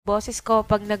boses ko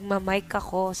pag nagma-mic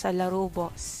ako sa laro,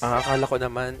 boss. Akala ko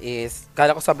naman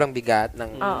kala ko sobrang bigat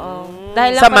ng... Oo.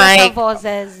 Dahil lang Sa pala mic. sa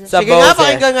boses. Sa Sige nga, boses.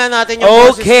 pakinggan nga natin yung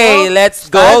boses Okay, mo. let's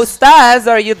go. Stas,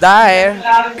 are you there?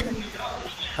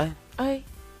 Ay.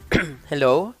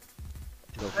 Hello?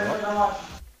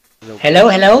 Hello,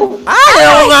 hello?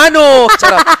 Oo nga, no!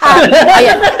 Charot.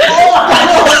 Ayan.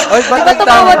 Oy, ba't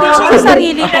Tumawa din nagtawa? siya sa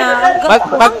sarili na.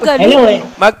 Ang galing. Hello eh.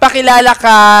 Magpakilala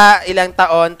ka, ilang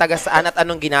taon, taga saan at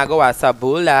anong ginagawa sa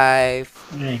Bull Life?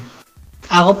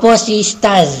 Ako po si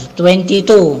Staz,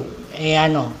 22.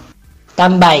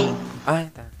 Tambay. Ay,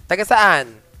 taga saan?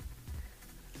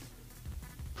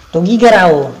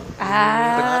 Tugigaraw.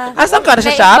 Asan ka?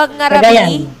 Nasa shop? Naimbag nga rabi.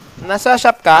 Cagayan. Nasa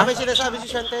shop ka? May sinasabi si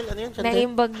Chantel. Ano yun, Chantel?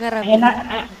 Naimbag nga rabi.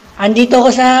 Andito ko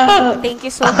sa... Thank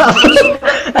you so much.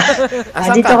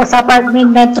 Asan andito ka? ko sa apartment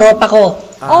ng tropa ko.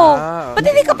 Oh, ba't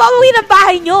hindi ka pa uwi ng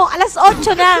bahay nyo? Alas 8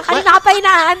 na. Kanina ka pa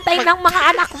inaantay ng mga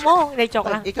anak mo. Hindi, joke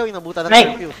lang. Ikaw yung nabutan ng Right.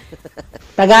 curfew.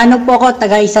 Taga-ano po ako,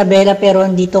 taga Isabela, pero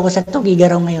andito ko sa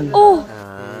Tugigaraw ngayon. Oh,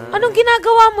 anong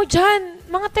ginagawa mo dyan?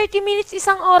 Mga 30 minutes,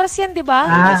 isang oras yan, di ba?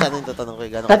 Saan yung tatanong ko?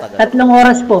 Gano'ng katagal? 3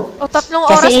 oras po. O 3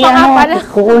 oras Kasi pa nga pala.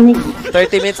 kukunin,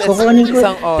 30 minutes Kukunin ko.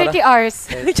 isang oras. 30 hours.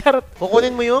 Charot.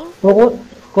 Kukunin mo yung?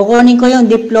 kukunin ko yung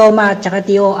diploma at saka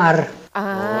TOR.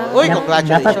 Uy, Dapat-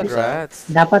 congratulations. Congrats.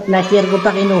 Dapat last year ko pa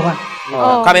kinuha.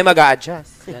 Oh. Kami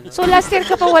mag-a-adjust. Yan. So last year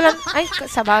ka pa walang, ay,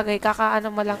 sa bagay,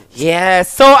 kakaano mo lang.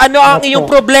 Yes. So, ano ang iyong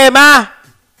problema?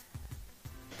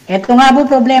 Eto nga po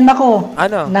problema ko.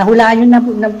 Ano? Nahulaan yun na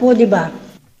po, di ba?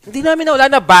 Hindi namin nawala,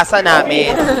 nabasa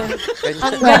namin.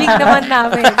 Ang galing naman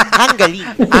namin. Ang galing.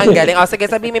 Ang galing. O, sige,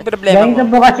 sabihin mo yung problema Ganito mo.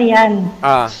 po kasi yan.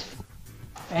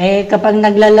 Kapag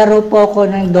naglalaro po ako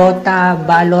ng Dota,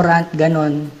 Valorant,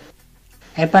 ganon.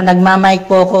 Pag nagmamic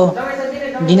po ako,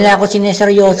 hindi nila ako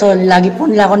sineseryoso. Lagi po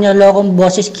nila ako nilolokong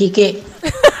boses kiki.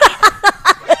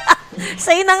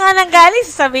 Sa'yo na nga nang galing,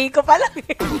 sasabihin ko pala.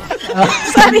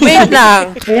 Wait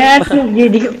lang. Kaya,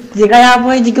 kaya po,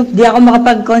 di ako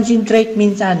makapag-concentrate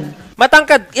minsan.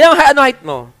 Matangkad. Ano height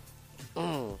mo?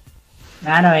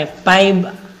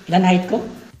 Ilan height ko?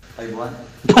 5'1".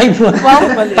 Wow,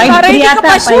 5'3" para hindi ka yata,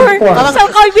 pa sure. 5'4". Sa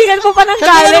kaibigan mo pa nang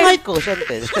Chantel, ano galing. height ko?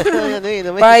 Chantel. Ano yun?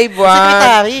 5'1".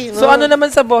 Secretary. No? So, ano naman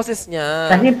sa boses niya?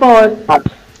 Kasi po,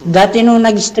 dati nung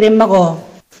nag-stream ako,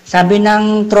 sabi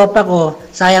ng tropa ko,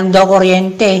 sayang daw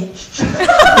kuryente.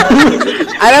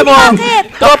 Alam mo,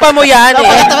 tropa mo yan eh.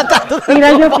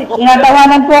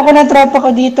 Tinatawanan po ako ng tropa ko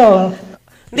dito.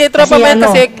 Hindi, tropa mo yan ano,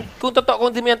 kasi kung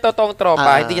hindi mo yan totoong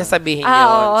tropa, hindi niya sabihin yun.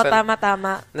 Oo, So,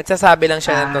 tama. nagsasabi lang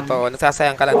siya ng totoo.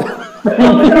 Nagsasayang ka lang.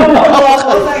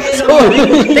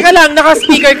 Teka lang,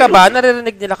 naka-speaker ka ba?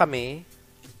 Naririnig nila kami?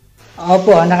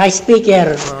 Opo, naka-speaker.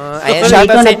 Ayan, So, shoutout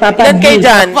dito sa nagpapag- Ilan kayo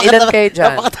dyan? Ilan kayo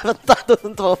dyan? Napakatarantado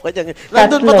ng tropa niya.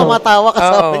 Nandun pa Tatlo. tumatawa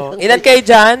kasama Oo. niya. Ilan kayo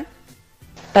dyan?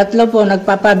 3 po,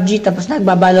 nagpa-PUBG, tapos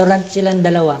nagbabalorant silang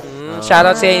 2.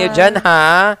 Shoutout sa inyo dyan, ha?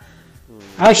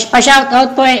 Pa-shoutout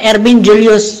po Ervin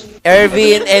Julius.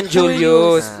 Ervin and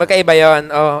Julius. Magkaiba yun.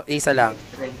 Oh, isa lang.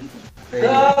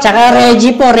 Tsaka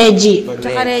Reggie po, Reggie.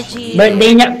 Tsaka Reggie.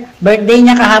 Birthday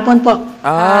niya kahapon po.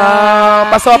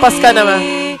 Pasopas ka naman.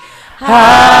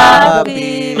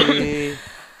 Happy.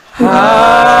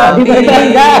 Happy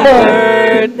birthday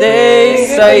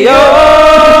sa'yo!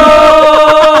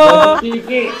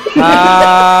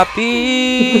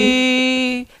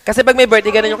 Happy! Kasi pag may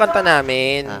birthday, ganun yung kanta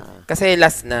namin. Kasi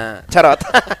last na. Charot.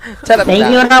 Charot Thank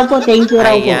you lang. raw po, thank you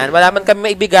raw po. Ayan. Wala man kami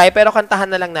maibigay, pero kantahan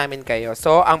na lang namin kayo.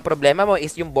 So, ang problema mo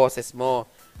is yung boses mo.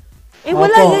 Eh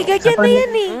wala, Opo. ganyan na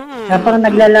yan eh. Kapag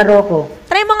naglalaro ko.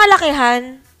 Try mga lakihan.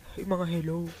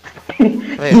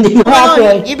 Hindi ko Ano, po.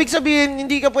 ibig sabihin,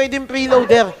 hindi ka pwedeng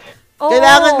preloader. Oo.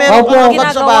 Kailangan meron Opo. kang ambag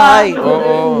sa bahay.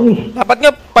 Oo. Dapat nga,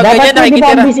 pag Dapat ganyan po, di ba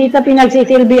nakikitira. ang bisita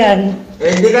pinagsisilbihan?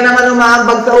 Hindi ka naman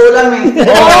umahambag sa ulam eh.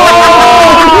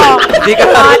 Hindi ka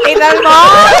Tinan mo!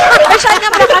 Masyal nga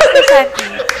malakas ni Santi.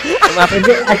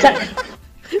 At sa-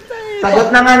 Sagot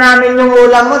na nga namin yung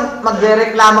ulam mo,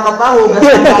 magrereklamo ka pa, hugas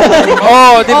ka pa.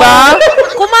 Oo, di ba?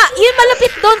 Yun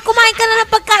malapit doon, kumain ka na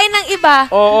ng pagkain ng iba.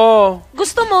 Oo.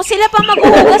 Gusto mo, sila pa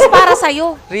maghuhugas para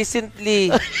sa'yo. Recently.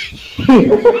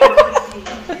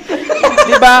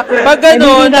 Di ba? Pag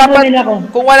ganun, Bibigyan po dapat nila ko.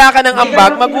 kung wala ka ng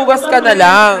ambag, maghugas ka na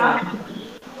lang.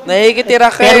 Nakikitira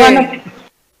ka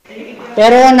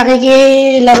Pero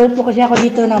nakikilaro po kasi ako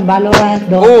dito ng Valorant.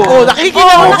 Oo,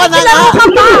 nakikilaro ka na nga. nakikilaro ka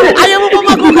pa. Ayaw mo pa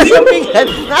maghugas ng pinggan.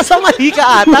 Nasa mali ka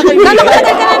ata. Gano'ng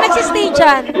katagal ka na nagsistay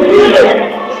dyan?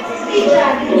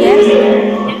 Yes?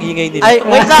 ingay nila. Ay,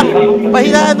 wait lang.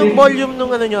 Pahinaan ng volume nung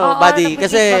ano nyo, Oo, buddy. nagpi-feedback.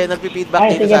 Kasi nagpi-feedback Ay,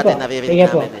 dito sige sa atin. po. Naririnig Sige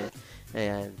po. namin eh.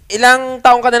 Ayan. Ilang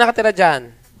taong ka na nakatira dyan?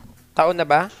 Taon na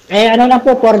ba? Ano lang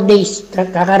po, 4 days.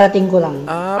 Kakarating ko lang.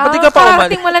 Ba't di ka pa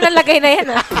umalis? Karating mo lang nalagay na yan,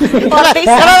 ha? 4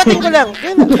 days. Kararating ko lang.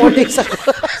 Yan, 4 days ako.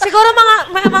 Siguro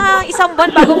mga isang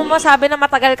buwan bago mo masabi na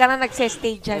matagal ka na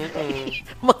nagse-stay dyan.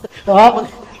 Oh,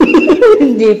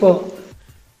 hindi po.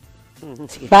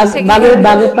 Sige.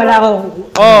 Bago pala ako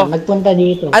magpunta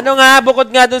dito. Ano nga, bukod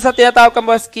nga dun sa tinatawag kang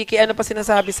Boss Kiki, ano pa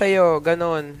sinasabi sa'yo?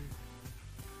 Ganon.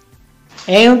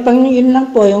 Yun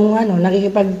lang po, yung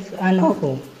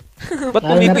ako. Ba't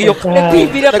pumipiyok?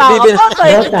 Bibinatawa ka,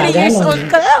 tayo Dota, 3 years ganon. old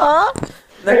ka na, ha?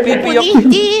 Nagpipiyok.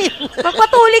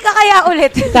 Magpatuli ka kaya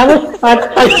ulit. Tapos,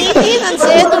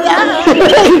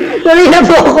 tuloy na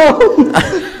po ako.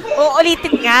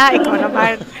 Uulitin nga, ikaw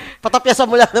naman. Patapyasan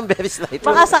mo lang ng very slight.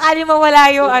 Baka sakali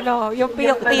mawala yung yung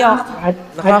piyok-piyok. At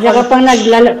saka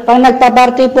pang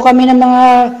nagpa-party po kami ng mga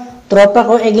tropa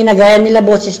ko, ginagaya nila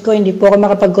boses ko, hindi po ako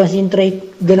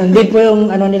makapag-concentrate. Ganun din po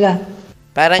yung nila.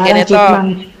 Parang Parang ganito.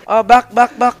 chipmunk. Oh, back.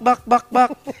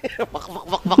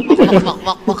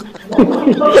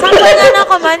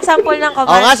 Sample ng command.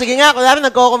 Oo nga, sige nga. Kung namin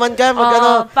nagko-command ka,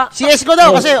 CS ko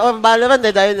daw kasi, Valorant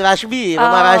dahil Rush B.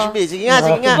 Rush B. Sige nga.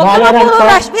 Huwag ka Valorant puro po.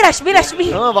 Rush B.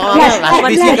 Oo, baka Rush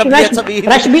B siya kabigat sabihin.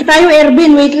 Rush B tayo,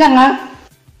 Ervin. Wait lang, ha?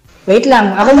 Wait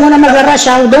lang. Ako muna mag-rush,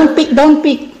 ha? Don't pick.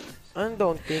 Ano,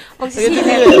 don't pick? Magsisilip.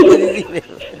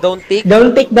 Don't pick?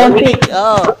 Don't pick.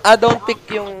 Oo. Don't pick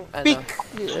yung, Pick.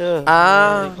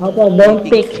 Opo, don't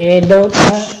pick.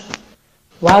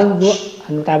 Wag,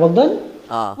 ano tawag doon?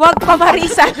 Huwag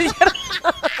pamarisan.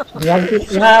 Wag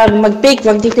mag-pick,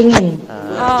 wag titingin.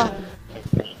 Oh.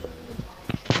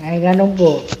 Ay, ganun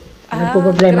po. Ano po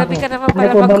problema grabe ko? ka naman Ano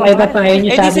pala po ba may mag-command. papayo niyo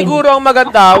Eh sa di akin? siguro ang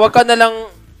maganda, wag ka na lang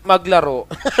maglaro.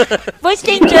 Voice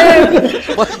changer.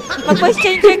 Mag-voice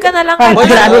changer ka na lang. Ay,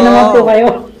 grabe naman po kayo.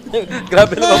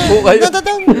 Grabe naman po kayo.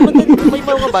 May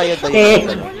mga bayad na Eh,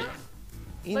 yun.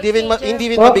 Hindi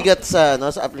rin mabigat sa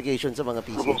application sa mga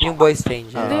PC. Yung voice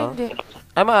changer. Hindi.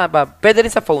 Ama ba? Pwede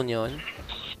rin sa phone yun?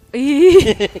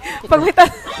 Pag may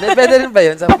Pwede rin ba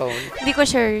yun sa phone? Hindi ko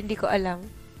sure, hindi ko alam.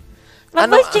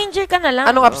 Mag-voice changer ka na lang.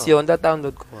 Anong apps yun?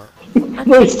 Da-download ko nga.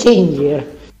 voice changer.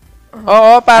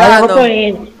 Oo, para Alam ko po, ano?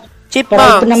 proud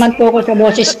Chipmunks. naman po ako sa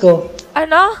boses ko.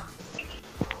 Ano?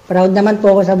 Proud naman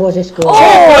po ako sa boses ko.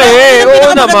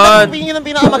 Oo naman. Yun ang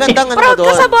pinakamagandang Proud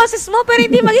ka sa doon. boses mo, pero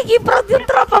hindi magiging proud yung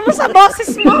tropa mo sa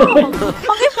boses mo.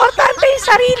 Mag-importante yung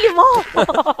sarili mo.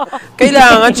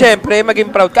 Kailangan, syempre,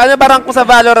 maging proud ka. Ano ba rank mo sa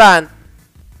Valorant?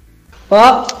 Po,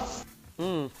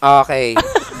 Okay.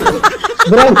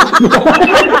 bronze.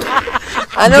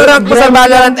 Ano rank mo sa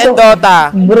Valorant and Dota?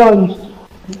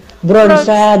 Bronze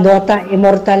sa Dota,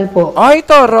 Immortal po. Ay,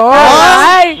 toro!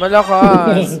 Ay!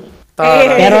 Malakas. Toro.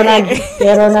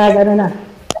 Pero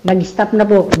nag-stop na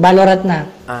po. Valorant na.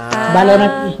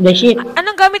 Valorant is the shit.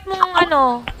 Anong gamit mong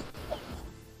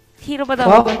hero ba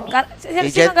daw? Oh.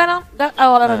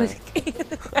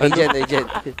 Agent? Agent.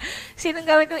 Sinong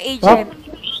gamit mong agent?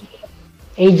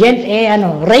 Agent,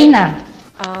 Reyna.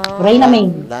 Reyna main.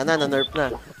 Wala na, nerf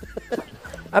na.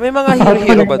 May mga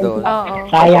hero ba doon? Oo.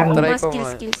 Sayang. Try Mga ko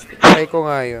nga. skills. Try ko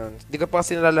nga yun. Hindi ko pa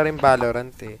kasi nalalaring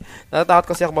Valorant eh. Natatakot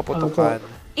kasi ako maputukan.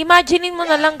 Imaginein mo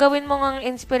na lang gawin mo ng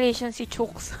inspiration si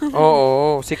Chooks.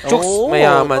 Oo. Si Chooks, Oo.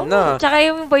 mayaman na. Tsaka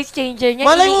yung voice changer niya,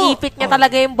 Malay mo. iniipit niya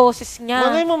talaga yung boses niya.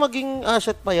 Malay mo maging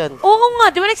asset pa yan. Oo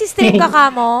nga, di ba nagsistream ka ka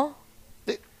mo?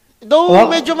 Though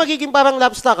medyo magiging parang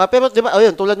lapstock ka, pero di ba,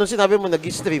 ayun, tulad nung sinabi mo,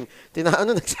 nag-stream,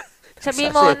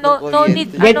 Sabi mo, no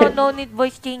need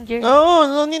voice changer. Oo,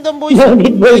 no need ang voice. No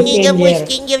need voice need ang voice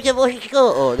changer. changer sa voice ko.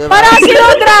 Oh, diba? Para si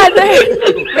Rodrader!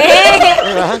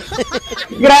 Diba?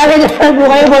 Grabe na po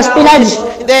kayo, Boss Pilad.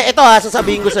 Hindi, ito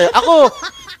sasabihin ko sa'yo.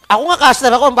 Ako nga caster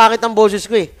ako, ang pangit ng boses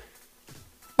ko eh.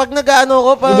 Pag nag-ano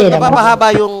ko, pag Hindi naman.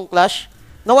 napapahaba yung clash,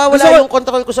 nawawala yung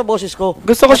control ko sa boses ko.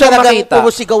 Gusto ko siya Talagang makita. puro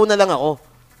sigaw na lang ako.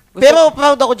 Pero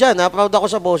proud ako dyan, proud ako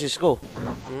sa boses ko.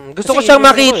 Gusto ko Kasi siyang yun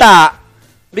makita.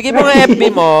 Bigay mo nga FB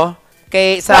mo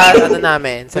sa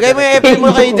namin. Sa Bigay mo yung FB mo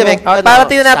kay Direct. para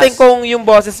tingnan natin kung yung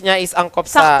boses niya is angkop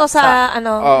Sakto sa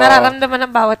Oo. nararamdaman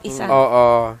ng bawat isa.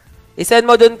 Oo. I-send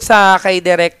mo dun sa kay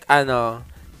Direct,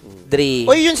 Dre.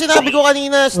 Oy, yung sinabi ko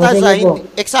kanina, Okay Stasa, po.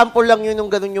 example lang yun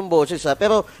nung ganun yung boses ha.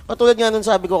 Pero katulad nga nung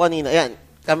sabi ko kanina, yan,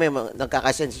 kami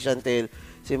nagkakasend si Chantel,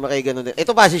 si Maray ganun din.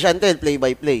 Ito pa si Chantel,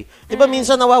 play-by-play. Di ba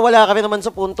minsan nawawala ka rin naman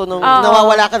sa punto nung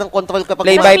nawawala ka ng control kapag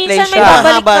Play-by-play Minsan may siya. babalik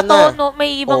Mahaba na na. tono,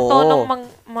 may ibang Oo. tonong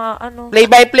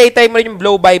Play-by-play time mo rin yung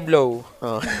blow-by-blow.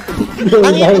 Oh.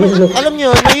 Alam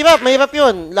nyo, mahirap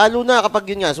yun. Lalo na kapag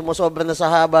yun nga, sumusobra na sa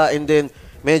haba and then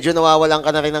medyo nawawalan ka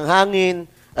na rin ng hangin.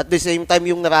 At the same time,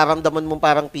 yung nararamdaman mo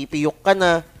parang pipiyok ka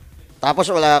na. Tapos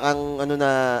wala kang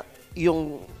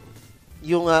yung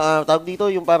tawag dito,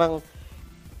 yung parang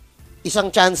isang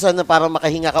chance na para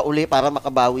makahinga ka uli, para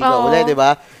makabawi ka Oo. uli, di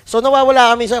ba? So,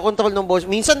 nawawala kami sa control ng boss.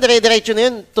 Minsan, dire-diretso na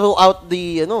yun throughout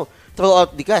the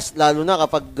cast, lalo na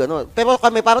kapag, Pero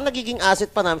kami, parang nagiging asset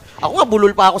pa namin. Ako nga,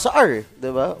 bulol pa ako sa R, di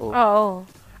ba? Oh. Oo.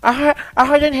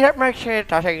 Ako din hirap mag-share.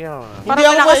 Sige nyo.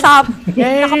 Parang ako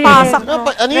nakapasak Ano, mo.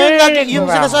 ano yung, yung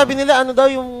sinasabi nila, ano daw,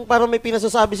 yung parang may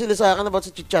pinasasabi sila sa akin about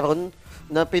sa chicharon,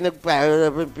 na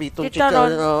pinagpritong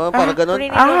chicharon, para ganun.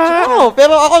 Oo,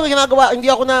 pero ako, ginagawa, hindi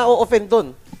ako na-offend doon.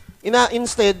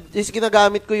 Instead, is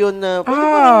ginagamit ko yun na, pwede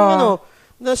pa rin,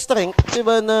 na strength, di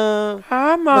ba, na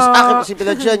mas akin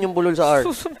posibilidad dyan, yung bulol sa R.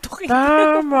 Susuntukin.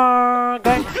 Tama.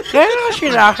 Ganyan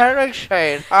sila.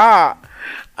 Nag-share.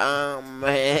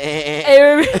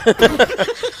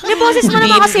 May boses mo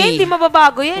naman kasi, hindi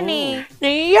mababago yan eh.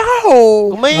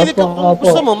 Yahoo! Kung mahilig ka, kung Opo.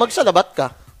 gusto mo, magsalabat ka.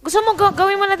 Gusto mo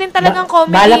gawin mo na din talagang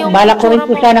comedy yung Balak ko rin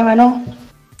po itsura mo. sana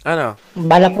Ano?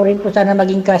 balak ko rin po sana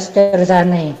maging caster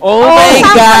sana eh. Oh my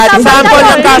God! Sample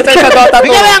ng caster sa Dota 2.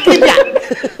 Bigyan mo yung clip niya!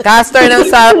 Caster ng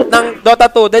Dota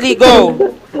 2. Dali, go!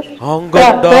 Ang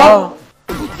ganda.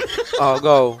 Oh,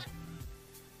 go.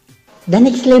 The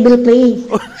next level play.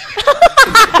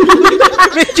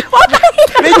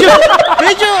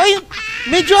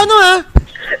 Medyo ano ha?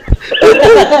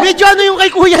 Medyo ano yung kay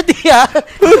Kuya D ha?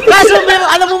 Kaso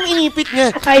alam mong inipit niya.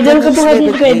 Idol ko po kasi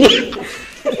pwede.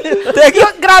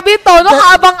 Grabe ito, no?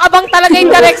 Abang-abang talaga yung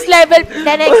the next level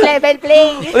play.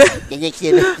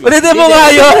 Ulitin mo nga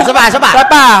yun.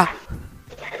 Sapa.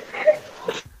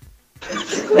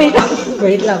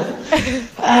 Wait lang.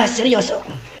 Seryoso.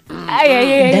 Ay.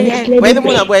 The next level Bueno play.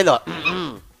 muna, bueno.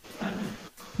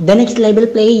 The next level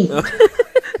play.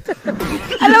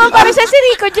 Alam mo, parang siya si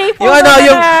Rico J. po. Yung ano,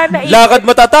 yung lakad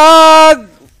matatag.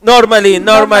 Normalin.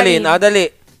 Dali.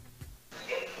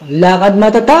 Lakad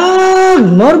matatag.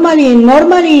 Normalin.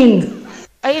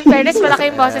 Ay, in fairness,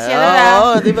 malaki yung boses niya na.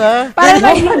 Oo, di ba? Para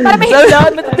may hilaw.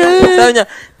 Sabi niya,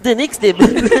 the next level.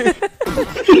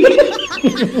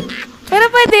 Pero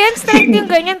pwede yan, straight yung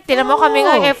ganyan. Tinan mo kami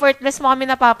nga, effortless mo kami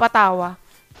napapatawa.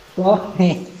 Oh,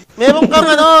 Meron kang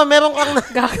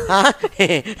Ha?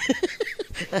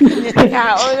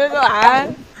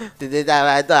 Hindi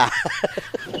tama ito ha.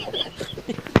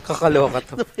 Kakaloka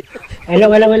to. Hello.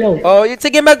 Oh,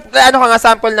 sige ano ka nga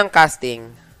sample ng casting.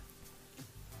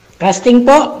 Casting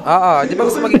po. Oo, di ba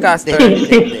gusto maging caster?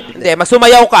 Hindi,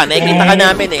 masumayaw ka, nakikita ka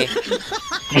namin eh.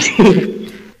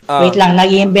 Wait lang,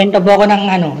 nag-iimbento po ako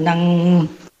ng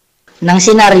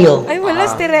senaryo. Ay, wala,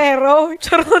 stirero.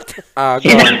 Charot.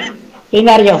 Go.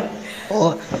 Senaryo.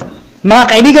 Oh. Mga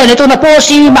kaibigan, ito na po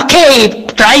si McCabe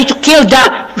trying to kill the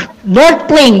North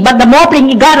Plane, but the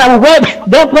Morphling got away.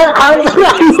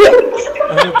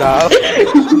 Ano daw?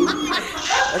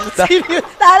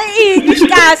 Tari English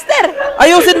caster.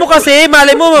 Ayusin mo kasi,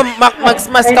 malay mo,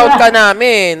 mas-scout ka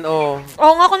namin. Oh.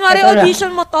 Oo nga, kunwari Ito na.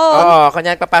 audition mo to. Oo,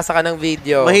 kanya papasa ka ng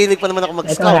video. Mahilig pa naman ako Ito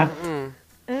mag-scout. lang.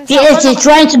 TSC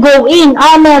trying to go in.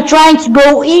 Armor trying to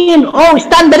go in. Oh,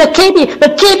 stand by the KB.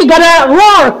 The KB got a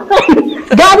roar.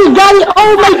 Gabi.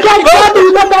 Oh my God, Gabi.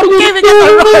 What are you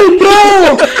doing,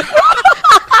 bro?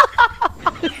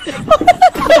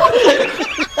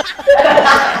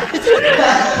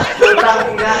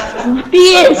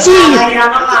 TSC.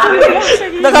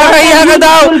 Nakakahiya ka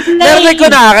daw. Narinig ko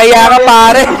nakakahiya ka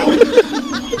pare.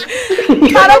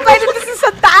 Parang pwede ito sa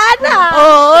Santa Ana.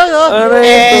 Oo, no?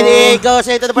 Aray, And ito. it goes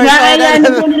into the first Nakakailan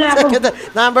po nila ako.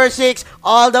 Number 6,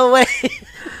 all the way.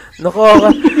 Nako.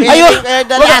 Ayun!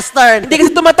 The last turn. Hindi kasi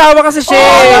tumatawa kasi siya.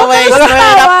 All the way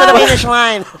straight up to the finish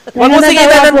line. Huwag mo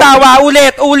singitan ng tawa.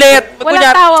 Ulit. Walang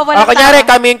tawa, walang kunyari,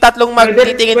 tawa. kami yung tatlong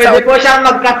magtitingin sa... Pwede po siyang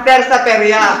mag-caster sa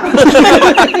perya.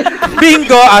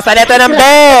 Bingo! Sa letra ng B!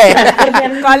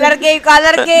 Color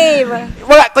game.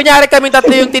 Kunyari kami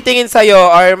tatlo yung titingin sa'yo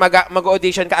or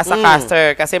mag-audition ka as a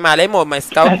caster kasi malay mo, may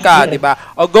scout ka, di ba?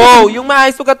 O go! Yung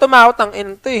maayos ka tumawat ang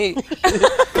ento eh.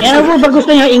 Yan po ba gusto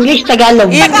nyo? English, Tagalog.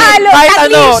 Tagalog, Kahit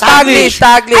ano, Taglish.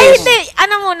 Taglish. Ay, hindi.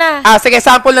 Ano muna? Sige,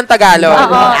 sample ng Tagalog.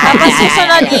 Oo. Tapos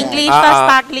susunod English, Oo. tapos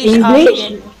Taglish. English?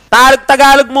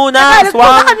 Tagalog muna. Tagalog po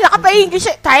na Swang. kami nakapa-English.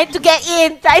 Trying to get in.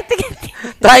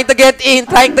 Trying to get in,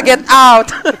 trying to get out.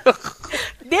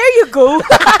 There you go.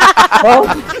 Oh.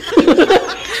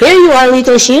 Here you are,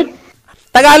 little shit.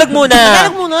 Tagalog muna.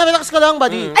 Tagalog muna, relax ka lang,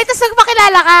 buddy. Ay, tapos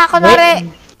nagpakilala ka. Kunwari,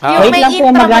 yung Wait may lang po,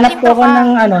 intro, maghanap po mag-intro ako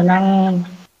ka.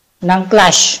 ng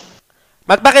Clash.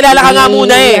 Magpakilala ka nga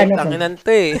muna eh. Ano po? Tanginan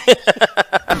to eh.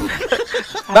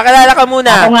 Pakilala ka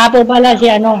muna. Ako nga po pala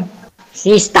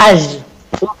si Staz.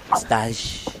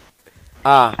 Stage.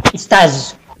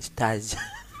 Staz. Stage.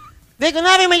 Hindi,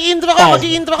 kunwari may intro ka,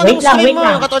 mag-i-intro ka ng Wait lang, screen wait mo.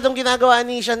 lang. Katulad ng ginagawa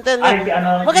ni Chantel. Ay,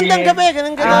 ano, Magandang si- gabi,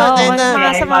 ganun.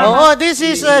 masama. Oo, this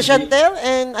is Chantel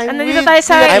and I'm Ano dito with... tayo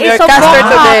sa I'm your Iso caster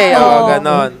Bongka. today. Oo. Oh,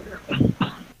 ganon.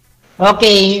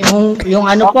 Okay, yung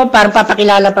ano po, parang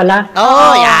papakilala pala.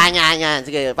 Oo, yan.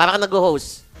 Sige, para ka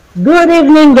nag-host. Good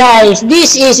evening, guys.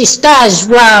 This is Stas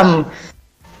from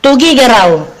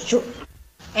Tugigaraw.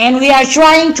 And we are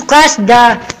trying to cast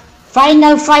the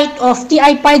final fight of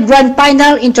TI5 Grand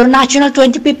Final International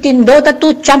 2015 Dota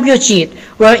 2 Championship,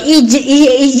 where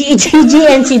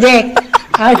EGNC deck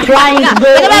are trying to go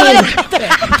in.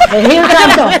 Here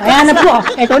comes to. Ayan na po.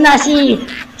 Ito na si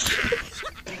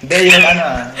Hindi, yung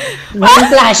ano yung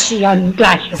Clash. Yan,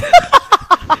 Clash.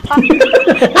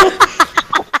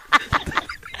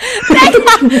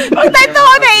 Huwag tayo ito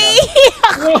ako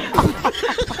naiiyak.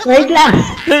 Wait lang.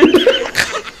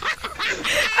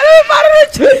 Ano ba, parang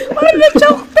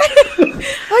na-choke tayo.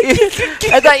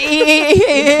 Ito,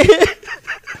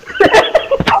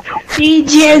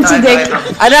 EGNC deck.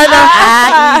 ano?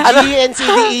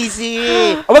 GNCDEC.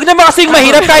 Huwag naman kasing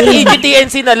mahirap kahit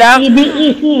EGTNC na lang.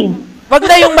 EDEC. Wag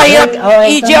na yung mahirap. Oh,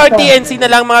 ito na po. EGRTNC na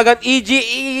lang mga gan.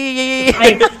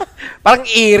 Parang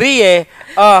eerie eh.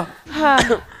 Oh.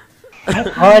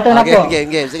 Oh, ito na po.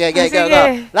 Game. Sige, Sige. go.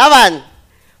 Laban!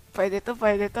 Pwede to.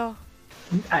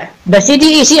 The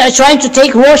CDEC are trying to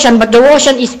take Roshan, but the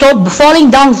Roshan is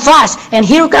falling down fast. And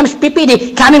here comes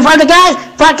PPD, coming from the gas,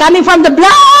 coming from the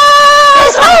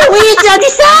blast! Oh, it's a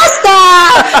disaster!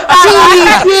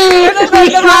 CDEC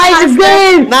is trying to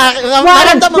game! What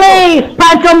a Naramdaman ko. play!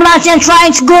 Phantom Lancer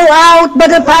trying to go out,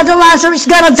 but the Phantom Lancer is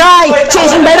gonna die!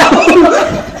 Chasing by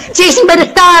the... Chasing by the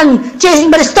sun,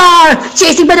 chasing by the star,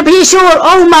 chasing by the pressure.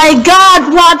 Oh my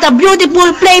God, what a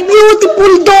beautiful play,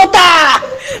 beautiful Dota!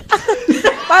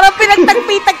 Parang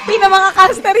pinagtagpi-tagpi ng mga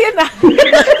caster yun ah.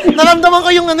 Naramdaman ko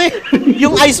yung ano eh,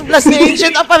 yung Ice Blast ni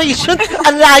Ancient Apparition.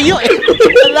 Ang layo eh.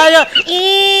 Ang layo.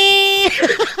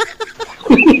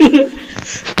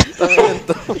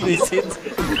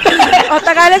 O,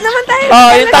 Tagalog naman tayo.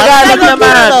 Oh, yung Tagalog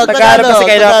naman. Tagalog kasi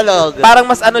kayo. Tagalog. Parang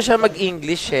mas ano siya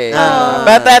mag-English eh. Ah.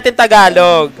 Ba't natin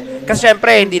Tagalog? Kasi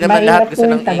syempre, hindi naman lahat gusto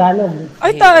ng Tagalog.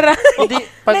 Ay, Tara. Hindi,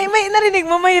 pag- may narinig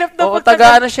mo, mahirap daw Oo, pag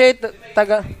taga ano siya eh.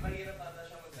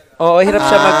 Oo, hirap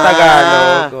siya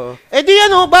mag-Tagalog. Oh. Eh di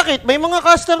ano, bakit? May mga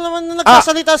caster naman na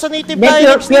nagsasalita sa native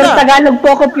dialects Pure nila. Tagalog po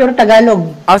ako, pure Tagalog.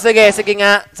 Oh, sige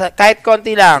nga. Kahit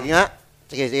konti lang.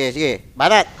 Sige nga. Sige.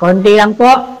 Barat. Konti lang po.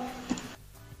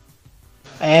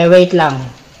 Wait lang.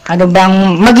 Ano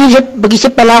bang,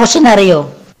 mag-isip pala ako senaryo.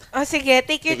 Oh, sige,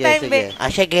 take your time, be.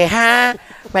 Sige ha.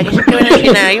 Mag-isip ko na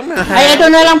sinayo mo ha. Ay, ito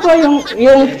na lang po yung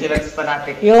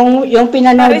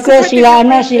pinanood ko,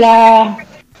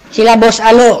 sila Boss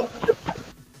Alo.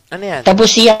 Ano yan?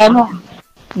 Tapos si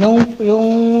yung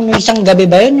isang gabi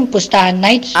ba yun, yung Pustahan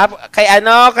Nights?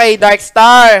 Kay Dark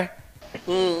Star.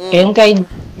 Yung kay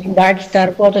Dark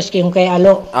Star po, tapos yung kay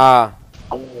Alo. Ah.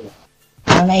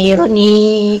 Ang nahiro ni,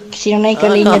 sino na yung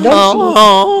kalinya doon?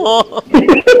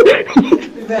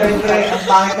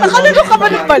 Nakalunok ka ba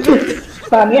ng balon?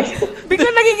 Pangit.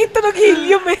 Biglang nagiging tunog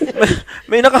helium eh.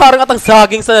 May nakaharang atang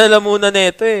saging sa lalamunan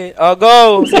nito eh. Oh,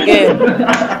 go. Sige.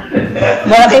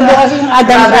 Malaki mo kasi yung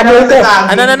Adam's Apple ko.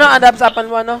 Ano? Adapsapan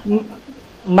mo ano?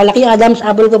 Malaki yung Adam's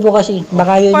Apple ko po kasi.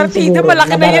 Baka yun yung Partida, siguro.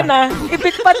 malaki na Nabara. yun ah.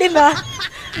 Ipit pa din ah.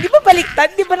 Di ba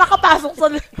baliktad? Di ba nakapasok sa...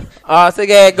 Ah,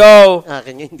 sige, go.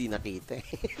 Akin yun, hindi nakita eh.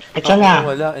 Ito na.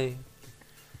 Wala eh.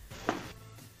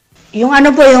 Yung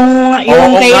ano po, yung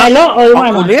kay nga. Alo o yung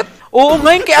Ang ano? ulit? Oo,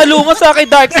 ngayon kay Alunga sa kay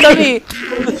Dark Star eh.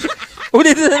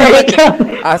 Ulit na naman.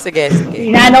 Ah, sige.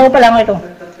 Inaano ko pa lang ito.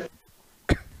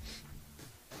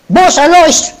 Boss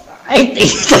Alois! Ay,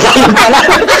 Tagalog pala.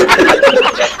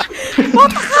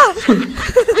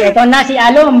 Ito na si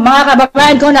Alo. Mga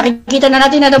kababayan ko, nakikita na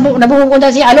natin na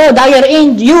nabupunta si Alo. Dire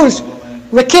End, Use,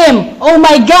 Rekim. Oh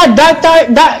my God,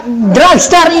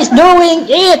 Dragstar is doing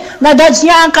it. Na-dodge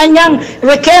niya ang kanyang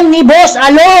Rekim ni Boss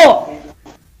Alo.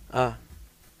 Ah.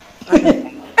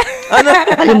 Ano?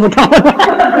 Kalimutan ko na.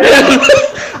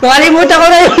 Kalimutan ko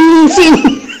na yung scene.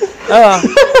 Ah.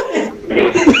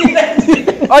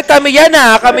 Oh, kami yan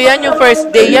ah. Kami yan yung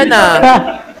first day yan ah.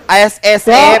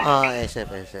 ISSF.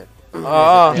 SF.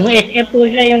 Oo. Yung SF po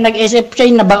siya, yung nag-SF siya,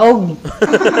 yung nabaog.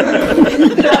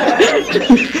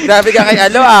 Grabe ka kay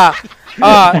Alo ah.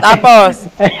 Oh, tapos.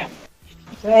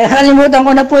 Kalimutan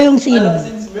ko na po yung scene.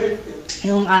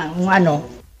 Yung ano,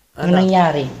 yung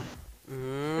nangyari.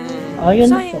 Oh,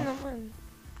 yun po. Sayang naman.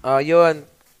 Oh, yun.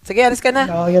 Sige, alis ka na.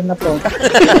 Oo, yun na po.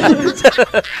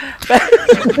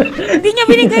 Hindi niya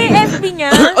binigay yung FB niya.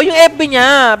 O yung FB niya.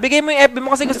 Bigay mo yung FB mo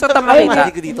kasi gusto kita Ay, makita.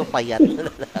 hindi ko dito payat.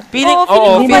 Feeling, Oo, feeling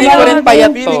oo, ko feeling ko payat. rin payat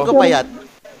Feeling ko to. payat.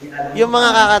 Yung mga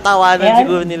kakatawanan Ayan.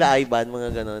 siguro nila Ivan, mga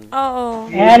ganon. Oo.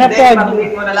 Ano po? Public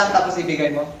mo na lang tapos ibigay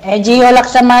mo. Gio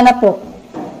Laksamana po.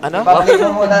 Ano? Public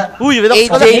mo muna. Uy, relax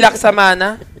ka AJ lang. Laksamana.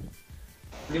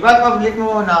 Di ba public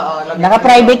mo muna? Lagay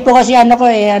Naka-private po kasi ano ko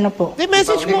ano po. Di,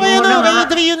 message mo kayo na, kay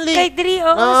Dre yung link. Kay Dre,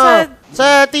 oo, Oo.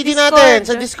 Sa TD natin,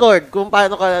 sa Discord. Kung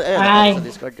paano ka, Ay. sa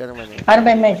Discord ka naman eh. Paano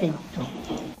ba yung message?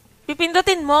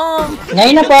 pipindutin mo.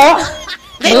 Ngayon na po.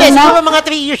 Hindi, Ngayon na. siguro mga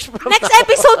 3 years from now. Next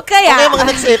episode kaya. Okay, mga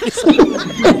next episode.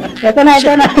 Ito na,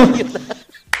 ito na.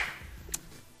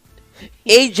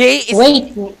 AJ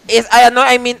Wait.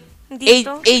 I mean, Hindi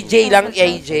ito. AJ lang,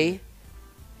 AJ.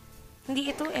 Hindi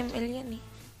ito, ML yan eh.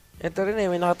 Ito rin eh,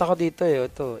 may nakita ko dito eh.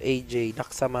 Ito, AJ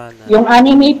Laksamana. Yung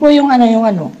anime po yung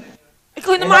ano.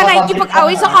 Ikaw yung mga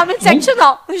nakikipag-away sa comment section,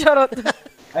 oh. Charot.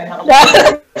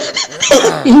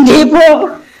 Hindi po.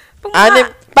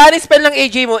 Paano spell ng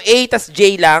AJ mo? A tas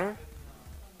J lang?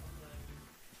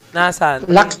 Nasaan?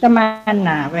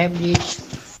 Laksamana.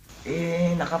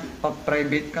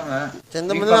 naka-private ka nga. Send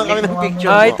mo na lang kami ng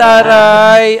picture Ay, mo.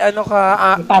 taray. Ano ka?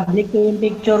 I-public ko yung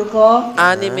picture ko.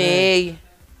 Anime.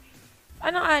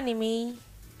 Anong anime?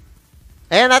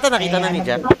 Ayan natin, nakita na ni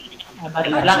Jack.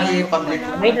 Wait lang i-public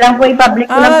mo. Wait lang po, i-public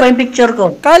ko lang po yung picture ko.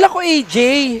 Kala ko AJ.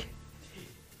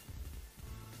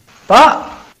 Po.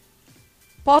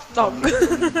 Potdog.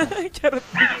 Charot.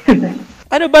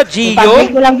 Ano ba, Gio? I-public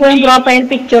ko lang po yung profile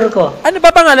picture ko. Ano ba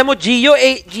pangalan mo? Gio?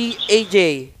 AJ?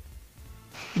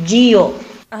 Gio.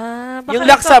 Ah, baka Yung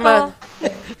ito Laksaman. to.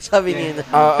 Sabi niya na.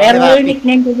 Oo. Pero Therapy. yung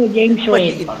nickname ko po, James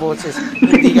Wade. Maliit boses.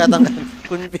 Hindi ka tanggal.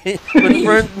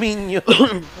 Confirmed minion.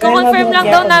 Confirm lang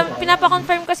daw na,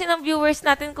 pinapakonfirm kasi ng viewers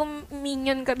natin kung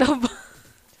minion ka daw ba.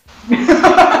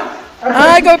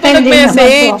 Ikaw ito Hindi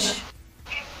nag-message.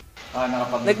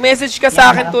 Naka-public. Nag-message ka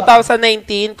sa akin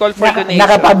 2019, call for donation.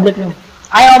 Naka-public mo.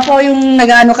 Ayaw po yung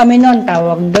nag-ano kami nun,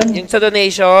 tawag doon. Yung sa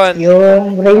donation.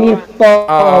 Yung relief po.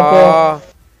 Opo.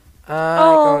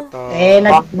 Ikaw to.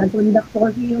 Nag-conduct po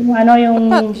kasi yung ano, yung...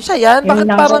 Siya yan? Bakit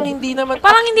yung parang nasa- hindi naman...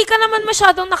 Parang hindi ka naman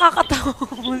masyadong nakakatawa.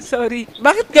 Sorry.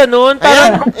 Bakit ganun?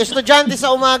 Parang... Ayan, estudyante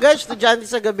sa umaga, estudyante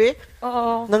sa gabi,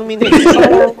 Oo. ng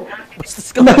ministro.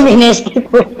 Bastos ka ba? Ministry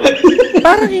po.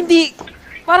 Parang hindi...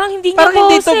 Parang hindi niya Parang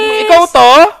hindi to... boses. Ikaw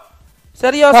to?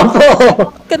 Seryoso? Opo.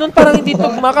 Ganun parang hindi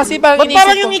tugma kasi parang Ba't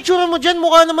parang inisip yung ko... itsura mo dyan,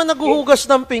 mukha naman naghuhugas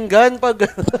ng pinggan pag...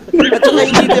 At saka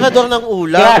hindi tirador ng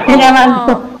ulam. Grabe naman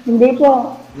po. Hindi po.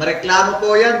 Nareklamo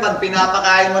po yan pag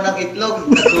pinapakain mo ng itlog.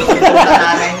 Nagsusumbong sa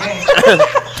nanay niya eh.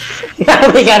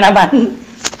 Grabe ka naman.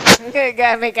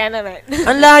 Gagami ka naman.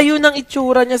 Ang layo ng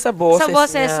itsura niya sa boses Sa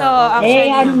boses, niya. oo. Actually.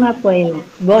 Ano nga po yun?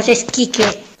 Boses Kike.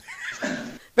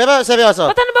 Pero seryoso,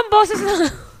 Ba't ano bang boses na?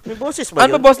 may boses ba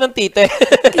Ano yun? ba boss ng tite?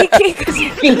 Kiki kasi.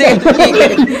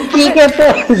 Kike po.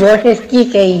 Boses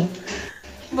Kike.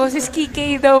 Boses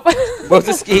Kiki daw pa.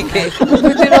 Boses Kike.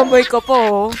 Buti maboy ko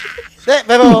po.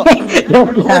 Pero,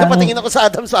 Joke lang. patingin ako sa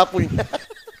Adam's apple niya.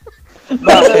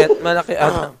 Bakit? Malaki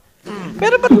ano?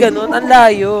 Pero ba't ganun? Ang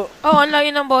layo. Oo, ang layo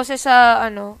ng boses sa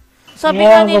ano. Sabi Ewan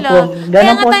nga ko nila, po. kaya Ganun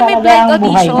nga po tayo may talaga blind ang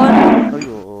buhay. audition. Ay,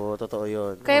 oo, totoo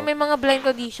yun. Kaya may mga blind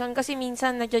audition kasi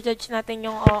minsan na-judge natin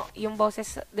yung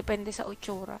boses depende sa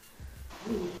itsura.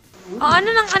 Ano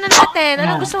natin?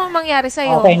 Anong gusto mong mangyari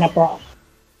sa'yo? Okay na po.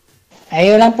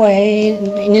 Ayun lang po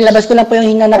inilabas ko lang po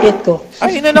yung hinanakit ko.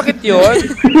 Ay, hinanakit yun?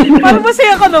 Parang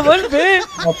masaya ka naman, be.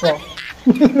 Opo.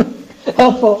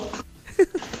 Opo.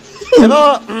 Pero,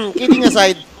 kidding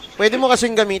aside, pwede mo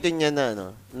kasing gamitin yan na, ano,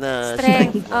 na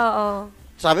Strength, oo.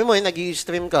 sabi mo,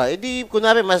 nag-i-stream ka. Eh di,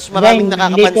 kunwari, mas maraming Hindi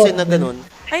nakakapansin po. na ganun.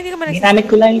 Ay, hindi ka man Ginamit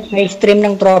ko lang yung stream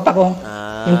ng tropa ko.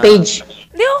 Ah. Yung page.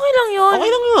 Hindi, okay lang yun. Okay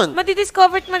lang yun.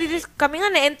 Kami nga,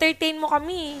 na-entertain mo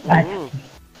kami.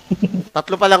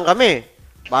 Tatlo pa lang kami.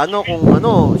 Paano kung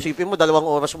isipin mo, 2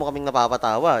 oras mo kaming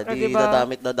napapatawa. Di diba?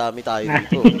 nadami tayo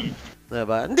dito.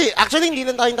 Diba? Hindi, actually, hindi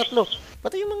lang tayong tatlo.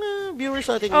 Pati yung mga viewers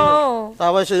natin. Oo.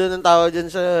 Tawa sila ng tawa dyan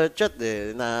sa chat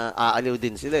eh. Na aaliw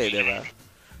din sila eh, diba?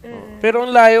 Pero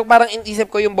ang layo, parang inisip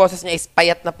ko yung boses niya is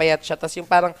payat na payat siya. Tapos yung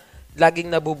parang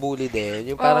laging nabubuli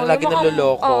din. Yung parang Oo, laging yung mukhang-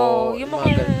 naluloko. oo, yung mga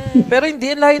mukhang- ganun. Pero hindi,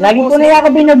 ang layo ng Lagi ko boses. na ako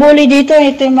binubuli dito.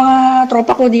 Ito yung mga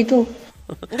tropa ko dito.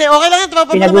 Hindi, okay lang yan. Tropa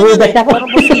mo naman yan Pinaguhugas eh. ako.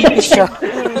 siya.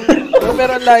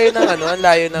 Pero ang layo ng ang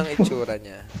layo ng itsura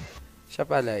niya. Siya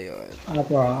pala yun.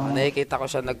 Opo. Nakikita ko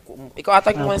siya ikaw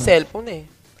ata kumuha ng cellphone eh.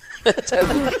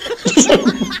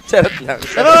 Charot lang.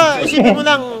 Pero isipin mo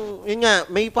lang, yun nga,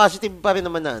 may positive pa rin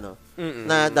naman na Mm-mm.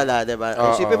 na dala, diba?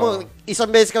 Oo, Isipin mo, oo.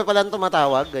 isang beses ka palang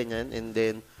tumatawag, ganyan, and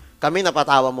then, kami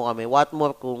napatawa mo kami. What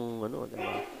more kung ano,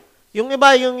 diba? Yung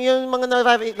iba, yung mga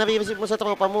nare-receive mo sa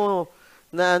tropa mo,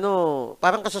 na ano,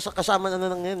 parang kasama na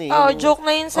lang yan eh. Oh, joke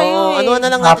na yun sa'yo ano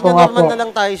na lang natin, Apo, normal apo. na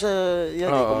lang tayo sa,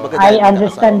 yan eh. Kumbaga, I dahil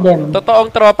understand them.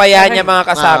 Totoong tropa yan yung mga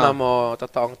kasama mo.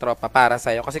 Totoong tropa para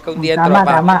sa'yo. Kasi kung di yan Tama,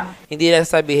 tropa, tama. hindi na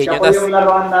sabihin Siya nyo. po Tas, yung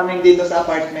laruan namin dito sa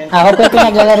apartment. Ako po yung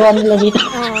pinaglalaruan nila dito.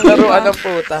 laruan ng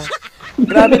puta.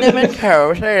 Grabe naman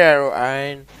ka sa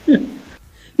laruan.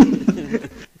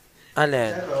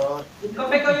 Alin?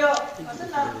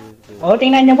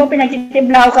 Tingnan niyo po,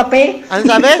 pinagtitimpla ako kape. Ano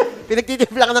sabi?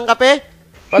 Pinagtitimpla ka ng kape?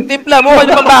 Pag timpla mo,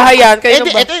 ano bang bahay yan? Kayo na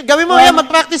ba? Gawin mo yan,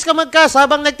 mag-practice ka magkas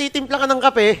habang nagtitimpla ka ng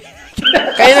kape.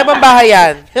 Kayo na bang bahay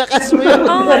yan? Kakas mo yun.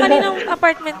 Oo, kaninang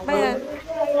apartment ba yan?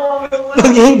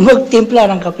 Magtimpla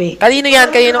ng kape. Kanino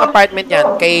yan? Kaninong apartment yan?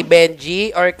 Kay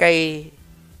Benji or kay...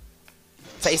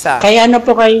 sa isa? Kaya ano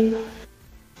po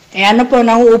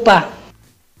nanguupa.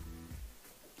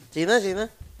 Sino?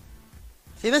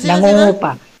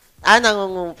 Nangungupa.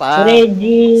 Nangungupa. Si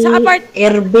Reggie, Sa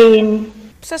Ervin,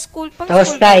 Sa school, pang Tapos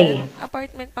school ba tayo. yan?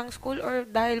 Apartment pang school or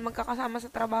dahil magkakasama sa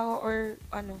trabaho or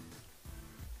ano?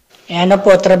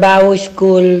 trabaho,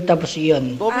 school, tapos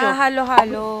yun.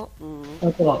 Halo-halo.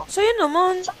 Opo. So, yun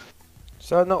naman.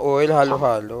 Sana oil,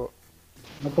 halo-halo.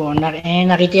 Opo,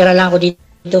 nakitira lang ako dito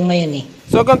ngayon eh.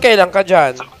 So, hanggang kailan ka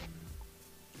dyan?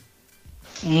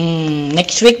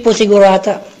 Next week po siguro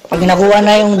ata. Pag nakuha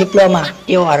na yung diploma,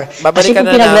 TOR. Babalik Kasi ka po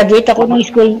na pinagraduate ako ng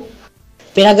school.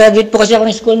 Pinagraduate po kasi ako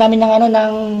ng school namin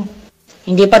ng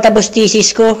hindi pa tapos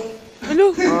thesis ko.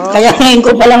 Hello? Kaya ngayon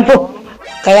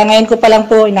ko pa lang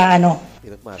po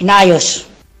inaayos.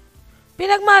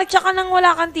 Pinagmark siya ka nang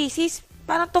wala kang thesis?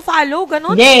 Parang to follow,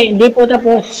 ganun? Hindi po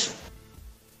tapos.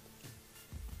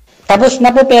 Tapos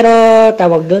na po pero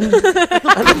tawag doon.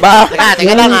 Ano ba?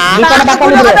 Teka lang ha. Hindi pa Wala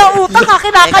napapalibro. ka na utang ha,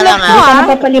 kinakalog Teka lang, ko Hindi pa ha.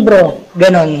 napapalibro.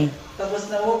 Ganon. Tapos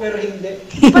na mo, pero hindi.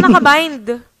 Hindi pa nakabind.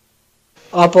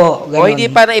 Opo, O ganon. hindi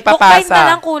pa na Bookbind na lang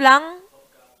ipapasa? kulang?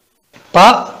 Pa?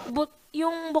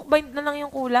 Yung bookbind na lang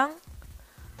yung kulang?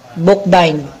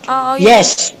 Bookbind. Oo, yun.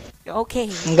 Yes. Okay.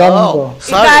 Ganon po.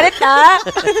 You got it ha?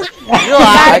 You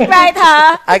got it right ha?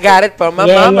 I got it from my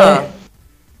Yeah, mama.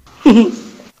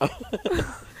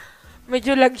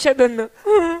 Medyo lag siya dun, no?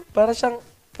 Para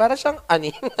siyang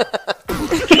ani.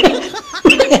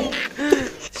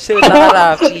 Shoot na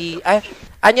Rafi. Ay,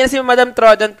 anya na si Madam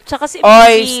Trojan. Tsaka si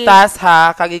Oy, Vicky. Stas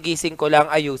ha, kagigising ko lang,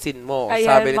 ayusin mo. Ayan,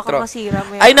 sabi ni baka Tro. masira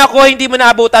mo yan. Ay nako, hindi mo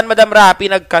naabutan Madam Rafi,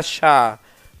 nag-cash siya.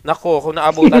 Nako, kung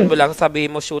naabutan mo lang,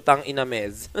 sabihin mo shootang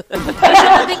inamez.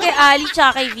 Sabi kay Ali,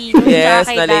 tsaka kay Vino, Yes,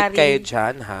 tsaka kay na-late Daryl. kayo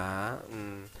dyan, ha?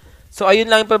 So, ayun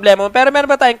lang yung problema mo. Pero meron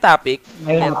ba tayong topic?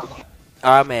 Ayun.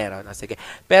 Meron. Sige.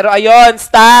 Pero ayun,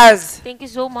 Stas! Thank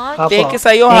you so much. Opo. Thank you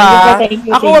sa'yo, Thank you ha? po, thank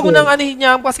you, Ako, thank wag mo you. nang anihin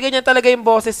niya kasi ganyan talaga yung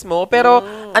boses mo. Pero,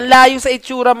 ang layo sa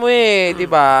itsura mo eh, di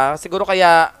ba? Siguro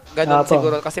kaya, ganun Opo.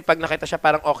 siguro. Kasi pag nakita siya,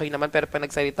 parang okay naman. Pero pag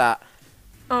nagsalita,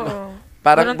 Oo.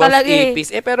 parang Ganun boss talaga eh.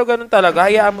 ipis. Pero ganun talaga.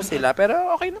 Hayaan mo sila. Pero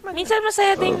okay naman. Minsan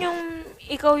masaya din yung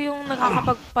ikaw yung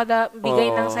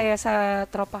nakakapagpabigay ng saya sa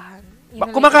tropahan. Yun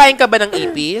ang- Kumakain ka ba ng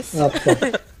ipis?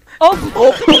 Opo. Oh,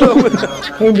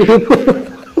 Hindi po.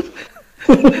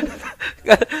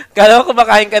 Kala ko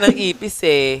kumakain ka ng ipis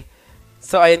eh.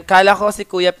 So, ayun, kala ko si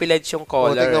Kuya Piled yung O,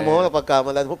 caller. tingnan mo, eh.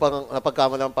 napagkamalan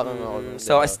parang ako.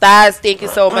 So, Stas, thank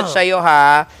you so much sa'yo,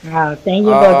 ha? Thank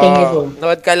you po, thank you po.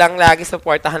 Nood ka lang lagi,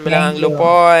 supportahan mo lang ang Thank you.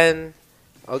 Lupon.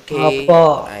 Okay.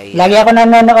 Opo. Ayan. Lagi ako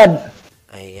nanonood.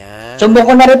 Ayan. Sumbong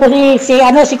ko na rin po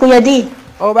si Kuya D.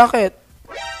 Oh, bakit?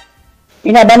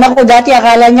 Pinaban ako dati,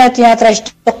 akala niya tinatrash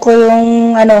talk ko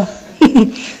yung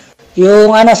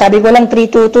sabi ko lang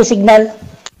 322 signal.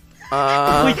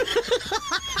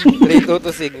 322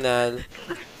 signal.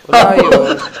 Wala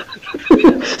yun.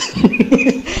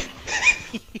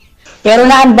 Pero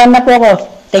na-unban na po ako.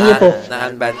 Thank you po.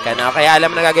 Na-unban ka na. Kaya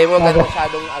alam na gagawin mo, ganun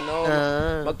masyadong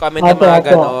mag-comment ng Opo, mga opo.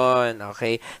 ganon.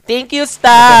 Okay. Thank you,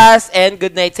 Stas! And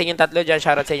good night sa inyong tatlo dyan.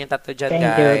 Shoutout sa inyong tatlo dyan, Thank you,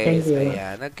 guys. thank you.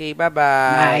 Ayan. Okay,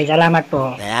 bye-bye. Ay, salamat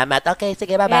po. Salamat. Okay,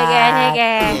 sige, bye-bye.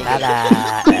 Hege. Bye-bye.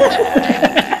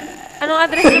 Anong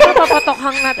address nyo ba?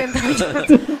 Papatokhang natin tayo dyan.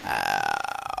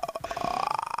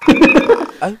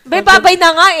 Ay, Bay, babay na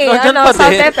nga eh. Nandyan Ano, pa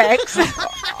sound din. effects.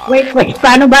 Wait,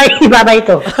 paano ba ibaba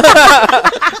ito?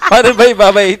 paano ba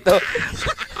ibaba ito?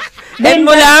 End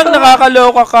mo lang,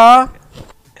 nakakaloka ka.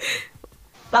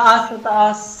 Taas sa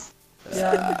taas.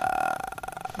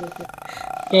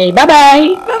 Okay,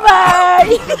 bye-bye!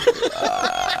 Bye-bye!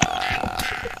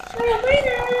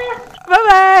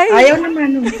 Bye-bye! Ayaw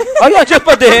naman. Ay, andyan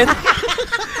pa din.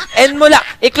 End mo lang.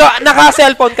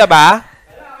 Naka-cellphone ka ba?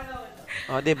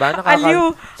 O, diba?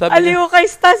 Aliw. Sabi Aliw kay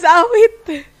Stas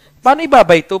awit. Paano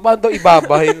ibabay to? Paano daw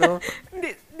ibabay, no?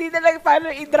 Hindi na lang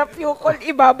paano i-drop yung call,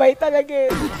 ibabay talaga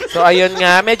eh. So, ayun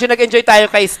nga. Medyo nag-enjoy tayo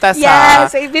kay Stas,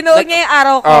 Yes, binuo niya yung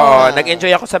araw ko. Oo, nag-enjoy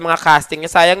ako sa mga casting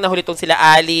niya. Sayang nahuli tong sila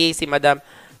Ali, si Madam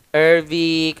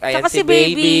Ervic, ayan, Tsaka si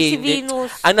Baby, si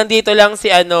Venus. Ang nandito lang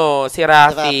si Si si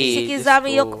Rafi. Si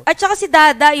Kizami Yoko. At saka si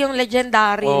Dada, yung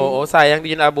legendary. Oo, sayang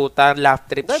di yun naabutan. Laugh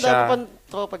trip Dami siya. pa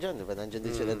tropa dyan, di ba? Nandiyan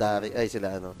din sila Dari. Ay,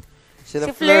 sila ano. Sila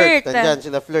Si Flirt. Nandyan,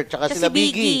 sila Flirt. Tsaka Tsaka sila si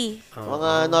Biggie. Biggie.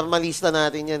 Mga normalista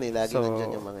natin yan eh. Lagi So, nandyan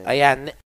yung mga yan. ayan.